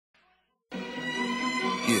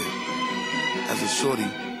was a shorty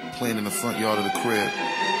playing in the front yard of the crib.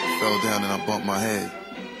 Fell down and I bumped my head.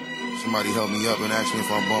 Somebody helped me up and asked me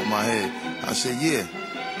if I bumped my head. I said, yeah.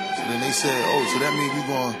 So then they said, oh, so that means you're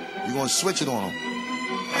gonna switch it on them.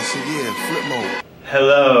 I said, yeah, flip mode.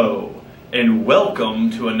 Hello, and welcome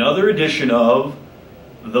to another edition of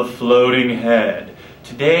The Floating Head.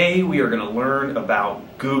 Today we are going to learn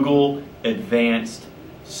about Google Advanced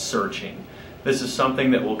Searching. This is something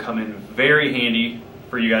that will come in very handy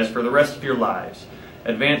for you guys for the rest of your lives.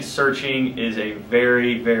 Advanced searching is a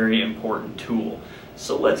very, very important tool.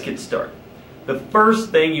 So let's get started. The first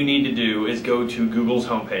thing you need to do is go to Google's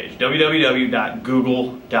homepage,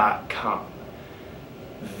 www.google.com.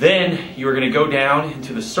 Then you're going to go down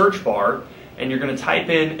into the search bar and you're going to type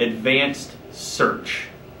in Advanced Search.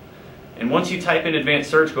 And once you type in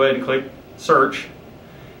Advanced Search, go ahead and click Search.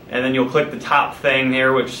 And then you'll click the top thing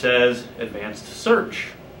there which says Advanced Search.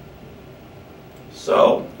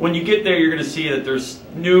 So when you get there, you're going to see that there's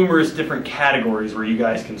numerous different categories where you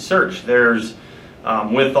guys can search. There's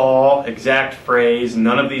with all, exact phrase,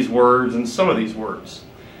 none of these words, and some of these words.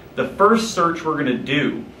 The first search we're going to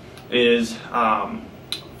do is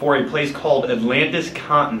for a place called Atlantis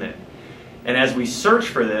Continent. And as we search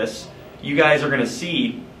for this, you guys are going to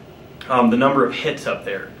see the number of hits up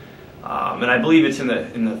there. And I believe it's in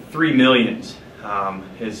the 3 millions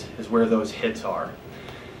is where those hits are.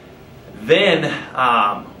 Then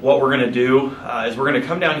what we're going to do is we're going to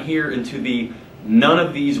come down here into the None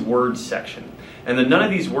of These Words section. And the None of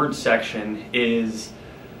These Words section is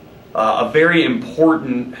a very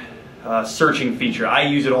important searching feature. I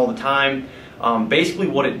use it all the time. Basically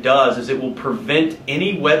what it does is it will prevent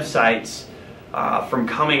any websites from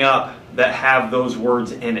coming up that have those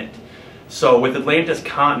words in it. So with Atlantis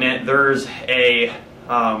Continent, there's a,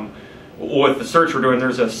 with the search we're doing,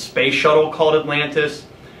 there's a space shuttle called Atlantis.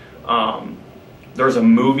 There's a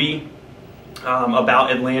movie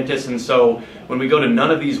about Atlantis, and so when we go to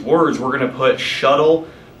None of These Words, we're going to put shuttle,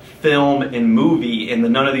 film, and movie in the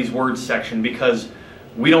None of These Words section because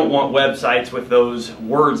we don't want websites with those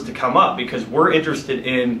words to come up because we're interested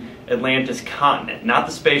in Atlantis Continent, not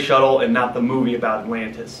the space shuttle and not the movie about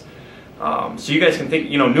Atlantis. So you guys can think,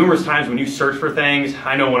 numerous times when you search for things,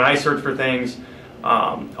 I know when I search for things,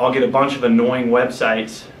 I'll get a bunch of annoying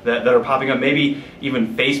websites that are popping up, maybe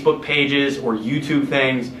even Facebook pages or YouTube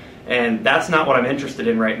things, and that's not what I'm interested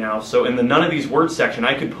in right now. So in the None of These Words section,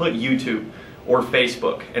 I could put YouTube or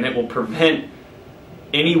Facebook, and it will prevent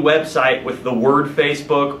any website with the word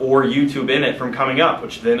Facebook or YouTube in it from coming up,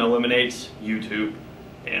 which then eliminates YouTube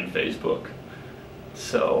and Facebook.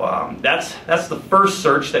 So that's the first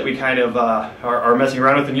search that we kind of are messing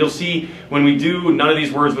around with, and you'll see when we do None of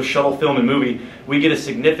These Words with shuttle, film, and movie, we get a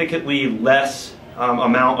significantly less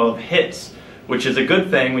amount of hits, which is a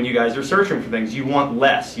good thing when you guys are searching for things. You want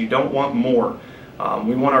less, you don't want more.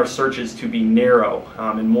 We want our searches to be narrow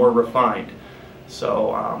and more refined.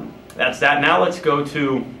 So that's that. Now let's go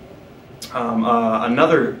to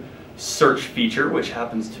another search feature, which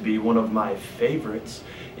happens to be one of my favorites.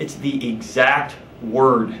 It's the exact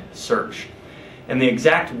word search. And the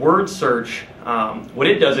exact word search, what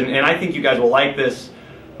it does, and I think you guys will like this,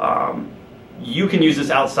 you can use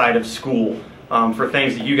this outside of school for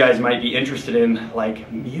things that you guys might be interested in,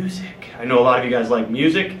 like music. I know a lot of you guys like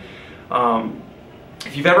music.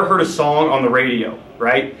 If you've ever heard a song on the radio,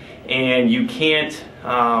 right, and you can't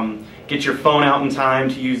get your phone out in time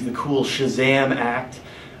to use the cool Shazam app,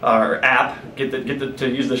 to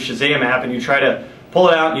use the Shazam app, and you try to pull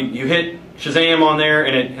it out, and you hit Shazam on there,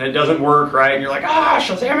 and it doesn't work, right? And you're like,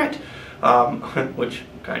 Shazam it! Which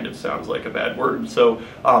kind of sounds like a bad word. So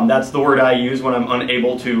that's the word I use when I'm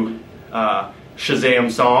unable to Shazam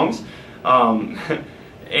songs.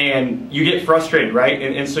 And you get frustrated, right?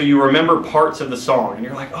 And so you remember parts of the song, and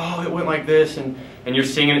you're like, oh, it went like this, and you're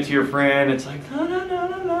singing it to your friend. It's like, la, la, la,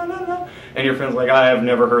 la, la, la. And your friend's like, I have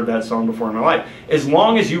never heard that song before in my life. As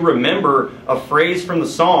long as you remember a phrase from the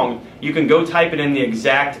song, you can go type it in the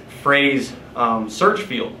exact phrase search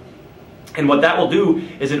field. And what that will do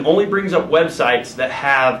is it only brings up websites that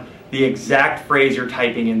have the exact phrase you're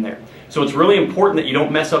typing in there. So it's really important that you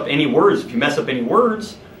don't mess up any words. If you mess up any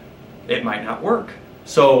words, it might not work.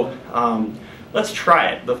 So let's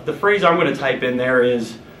try it. The phrase I'm going to type in there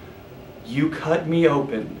is, you cut me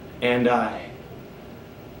open and I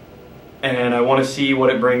want to see what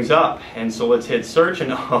it brings up. And so let's hit search,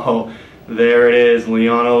 and oh, there it is,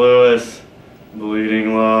 Leona Lewis,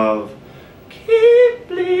 Bleeding Love. Keep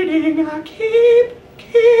bleeding, I keep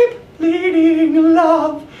bleeding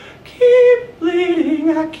love. Keep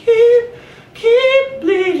bleeding, I keep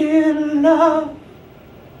bleeding love.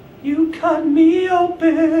 You cut me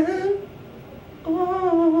open.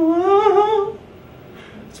 Oh,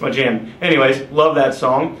 It's my jam. Anyways, love that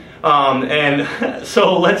song. And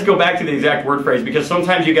so let's go back to the exact word phrase, because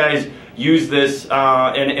sometimes you guys use this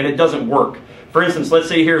and it doesn't work. For instance, let's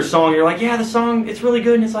say you hear a song, you're like, yeah, the song, it's really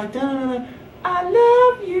good, and it's like, da, I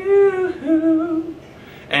love you.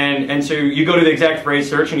 And so you go to the exact phrase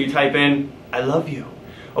search and you type in, I love you.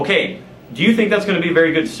 Okay, do you think that's going to be a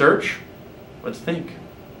very good search? Let's think.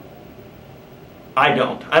 I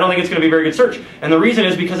don't. I don't think it's going to be a very good search. And the reason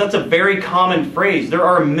is because that's a very common phrase. There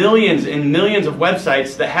are millions and millions of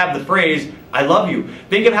websites that have the phrase, I love you.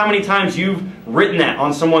 Think of how many times you've written that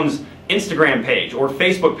on someone's Instagram page or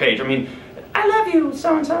Facebook page. I mean, I love you,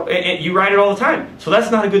 so-and-so. And you write it all the time. So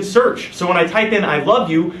that's not a good search. So when I type in I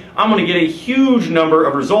love you, I'm going to get a huge number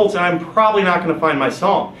of results, and I'm probably not going to find my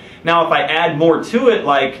song. Now if I add more to it,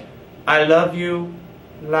 like, I love you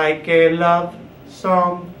like a love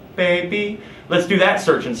song, baby. Let's do that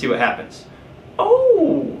search and see what happens.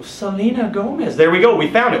 Oh, Selena Gomez. There we go. We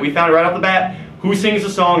found it. We found it right off the bat. Who sings the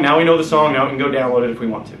song? Now we know the song. Now we can go download it if we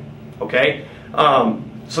want to. Okay?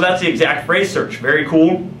 So that's the exact phrase search. Very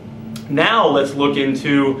cool. Now let's look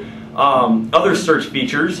into other search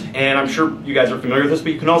features, and I'm sure you guys are familiar with this,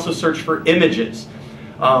 but you can also search for images.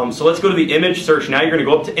 So let's go to the image search. Now you're going to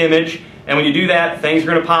go up to image, and when you do that, things are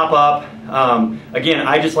going to pop up. Again,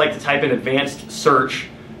 I just like to type in advanced search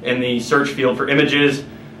in the search field for images.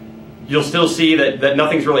 You'll still see that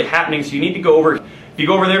nothing's really happening, so you need to go over. If you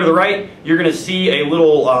go over there to the right, you're going to see a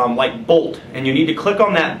little like bolt, and you need to click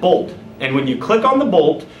on that bolt. And when you click on the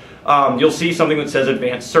bolt, you'll see something that says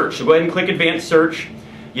advanced search. So go ahead and click advanced search.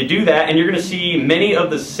 You do that and you're going to see many of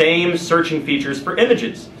the same searching features for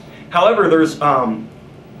images. However, there's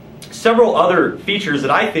several other features that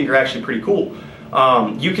I think are actually pretty cool.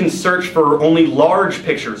 You can search for only large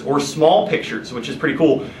pictures or small pictures, which is pretty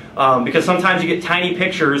cool, because sometimes you get tiny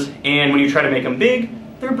pictures and when you try to make them big,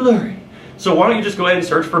 they're blurry. So why don't you just go ahead and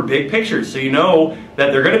search for big pictures so you know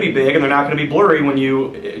that they're going to be big and they're not going to be blurry when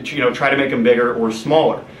you try to make them bigger or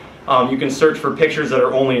smaller. You can search for pictures that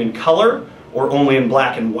are only in color or only in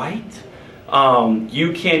black and white.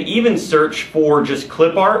 You can even search for just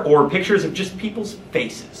clip art or pictures of just people's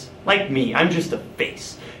faces. Like me, I'm just a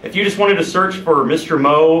face. If you just wanted to search for Mr.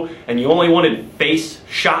 Mo and you only wanted face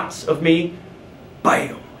shots of me,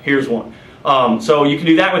 bam, here's one. So you can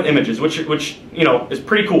do that with images, which is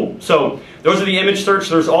pretty cool. So those are the image search.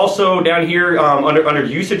 There's also down here under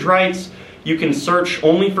usage rights, you can search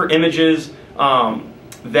only for images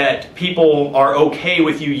that people are okay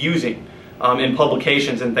with you using in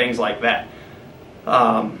publications and things like that.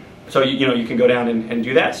 So you can go down and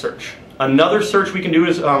do that search. Another search we can do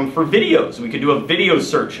is for videos. We could do a video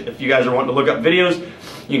search. If you guys are wanting to look up videos,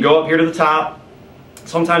 you can go up here to the top.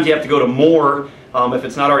 Sometimes you have to go to more if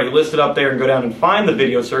it's not already listed up there, and go down and find the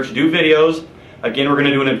video search. Do videos. Again, we're going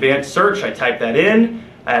to do an advanced search. I type that in.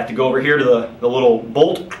 I have to go over here to the little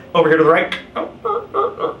bolt over here to the right,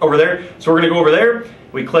 over there. So we're going to go over there.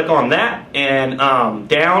 We click on that, and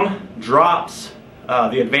down drops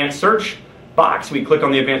the advanced search box. We click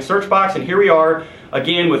on the advanced search box, and here we are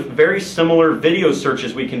again with very similar video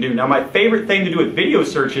searches we can do. Now my favorite thing to do with video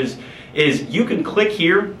searches is you can click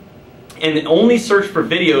here and only search for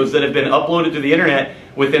videos that have been uploaded to the internet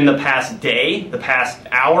within the past day, the past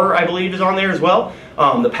hour, I believe is on there as well,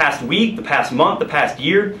 the past week, the past month, the past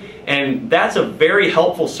year, and that's a very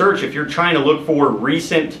helpful search if you're trying to look for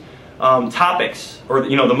recent topics, or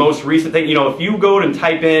the most recent thing. If you go and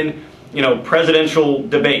type in presidential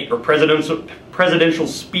debate or presidential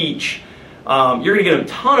speech, you're going to get a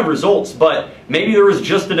ton of results, but maybe there was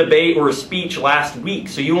just a debate or a speech last week,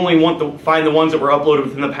 so you only want to find the ones that were uploaded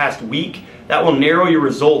within the past week. That will narrow your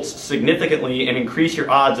results significantly and increase your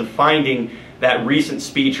odds of finding that recent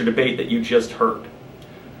speech or debate that you just heard.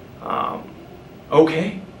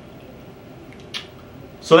 Okay.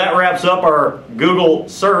 So that wraps up our Google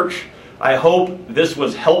search. I hope this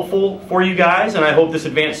was helpful for you guys, and I hope this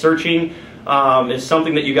advanced searching is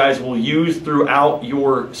something that you guys will use throughout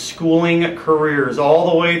your schooling careers,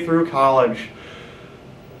 all the way through college.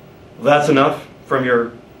 That's enough from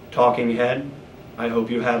your talking head. I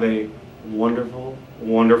hope you have a wonderful,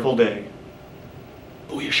 wonderful day.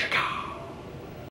 Booyah Shaka.